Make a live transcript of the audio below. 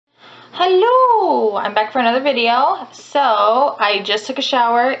Hello! I'm back for another video. So I just took a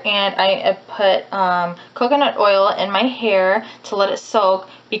shower and I put coconut oil in my hair to let it soak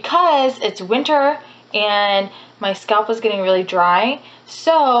because it's winter and my scalp was getting really dry.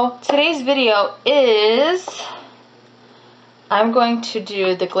 So today's video is I'm going to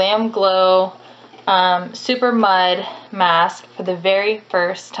do the Glam Glow SuperMud mask for the very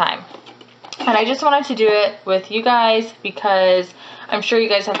first time. And I just wanted to do it with you guys because I'm sure you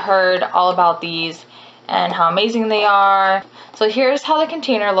guys have heard all about these and how amazing they are. So here's how the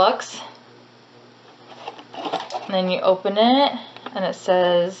container looks. And then you open it and it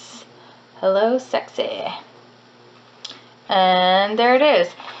says, "Hello, sexy." And there it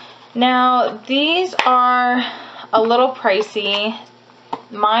is. Now, these are a little pricey.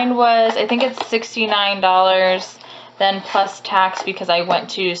 Mine was, I think it's $69. Then plus tax because I went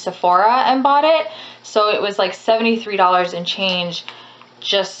to Sephora and bought it. So it was like $73 and change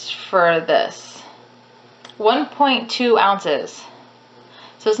just for this. 1.2 ounces.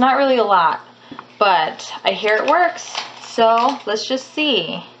 So it's not really a lot, but I hear it works. So let's just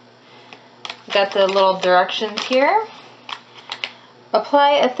see. Got the little directions here.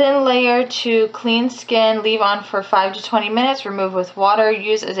 Apply a thin layer to clean skin. Leave on for 5 to 20 minutes. Remove with water.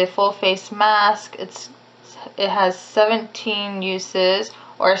 Use as a full face mask. It has 17 uses,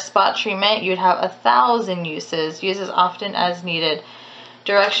 or a spot treatment, you'd have 1,000 uses. Use as often as needed.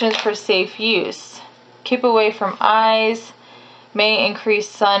 Directions for safe use. Keep away from eyes. May increase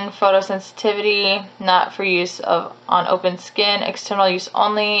sun photosensitivity. Not for use on open skin. External use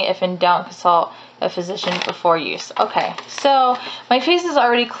only. If in doubt, consult a physician before use. Okay, so my face is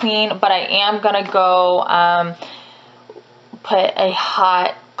already clean, but I am gonna go put a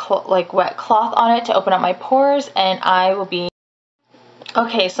hot wet cloth on it to open up my pores, and I will be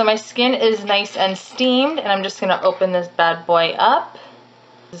okay. So my skin is nice and steamed, and I'm just gonna open this bad boy up.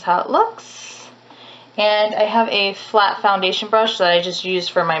 This is how it looks. And I have a flat foundation brush that I just use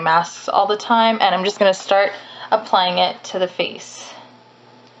for my masks all the time, and I'm just gonna start applying it to the face.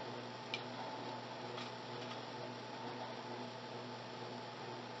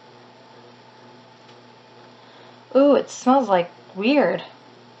 Ooh, it smells like weird.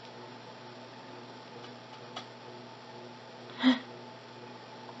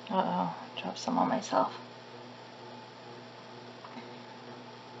 Uh-oh, dropped some on myself.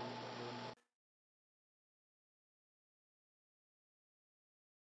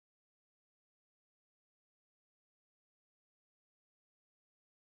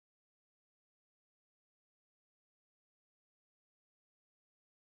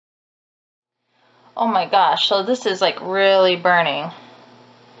 Oh my gosh, so this is like really burning.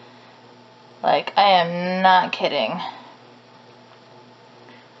 Like, I am not kidding.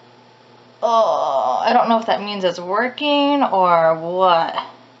 Oh, I don't know if that means it's working or what. I'm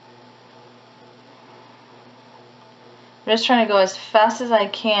just trying to go as fast as I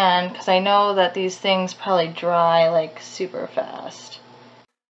can because I know that these things probably dry like super fast.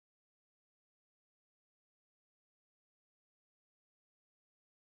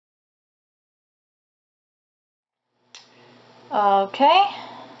 Okay.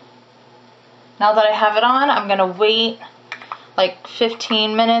 Now that I have it on, I'm gonna wait like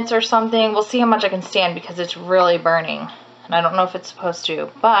 15 minutes or something. We'll see how much I can stand because it's really burning. And I don't know if it's supposed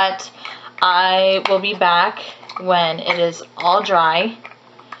to, but I will be back when it is all dry.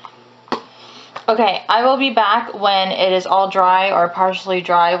 Okay, I will be back when it is all dry or partially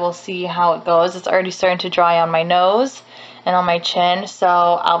dry. We'll see how it goes. It's already starting to dry on my nose and on my chin, so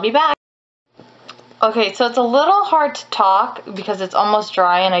I'll be back. Okay, so it's a little hard to talk because it's almost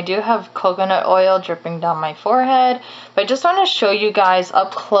dry and I do have coconut oil dripping down my forehead, but I just want to show you guys up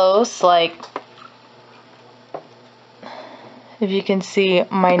close, like, if you can see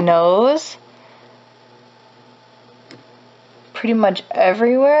my nose pretty much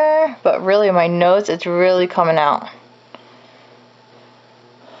everywhere, but really my nose, it's really coming out.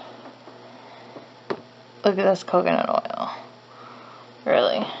 Look at this coconut oil,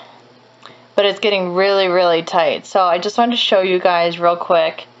 really. But it's getting really, really tight. So I just wanted to show you guys real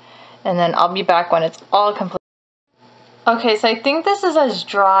quick, and then I'll be back when it's all complete. Okay, so I think this is as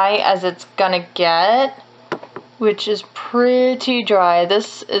dry as it's gonna get, which is pretty dry.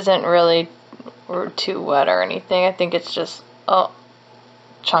 This isn't really too wet or anything. I think it's just, oh,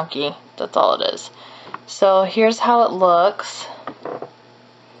 chunky. That's all it is. So here's how it looks.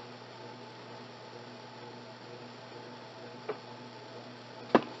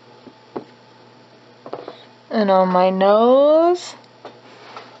 And on my nose.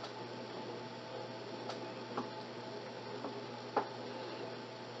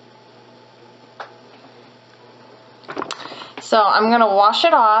 So I'm going to wash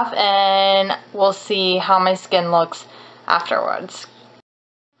it off and we'll see how my skin looks afterwards.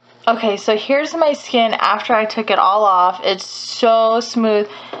 Okay, so here's my skin after I took it all off. It's so smooth.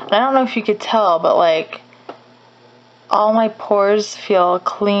 And I don't know if you could tell, but like all my pores feel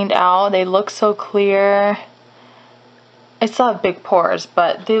cleaned out. They look so clear. I still have big pores,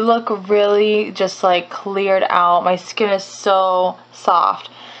 but they look really just like cleared out. My skin is so soft.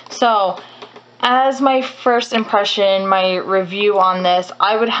 So as my first impression, my review on this,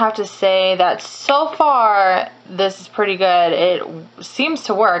 I would have to say that so far this is pretty good. It seems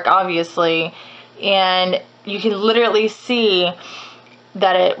to work, obviously, and you can literally see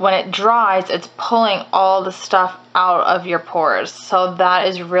that when it dries, it's pulling all the stuff out of your pores. So that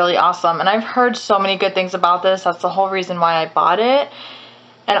is really awesome. And I've heard so many good things about this. That's the whole reason why I bought it.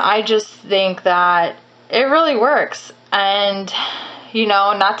 And I just think that it really works. And you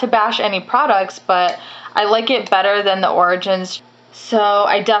know, not to bash any products, but I like it better than the Origins. So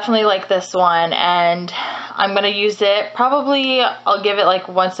I definitely like this one, and I'm gonna use it. Probably I'll give it like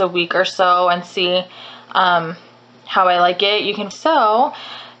once a week or so and see how I like it. So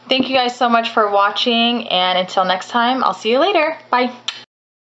thank you guys so much for watching, and until next time, I'll see you later. Bye.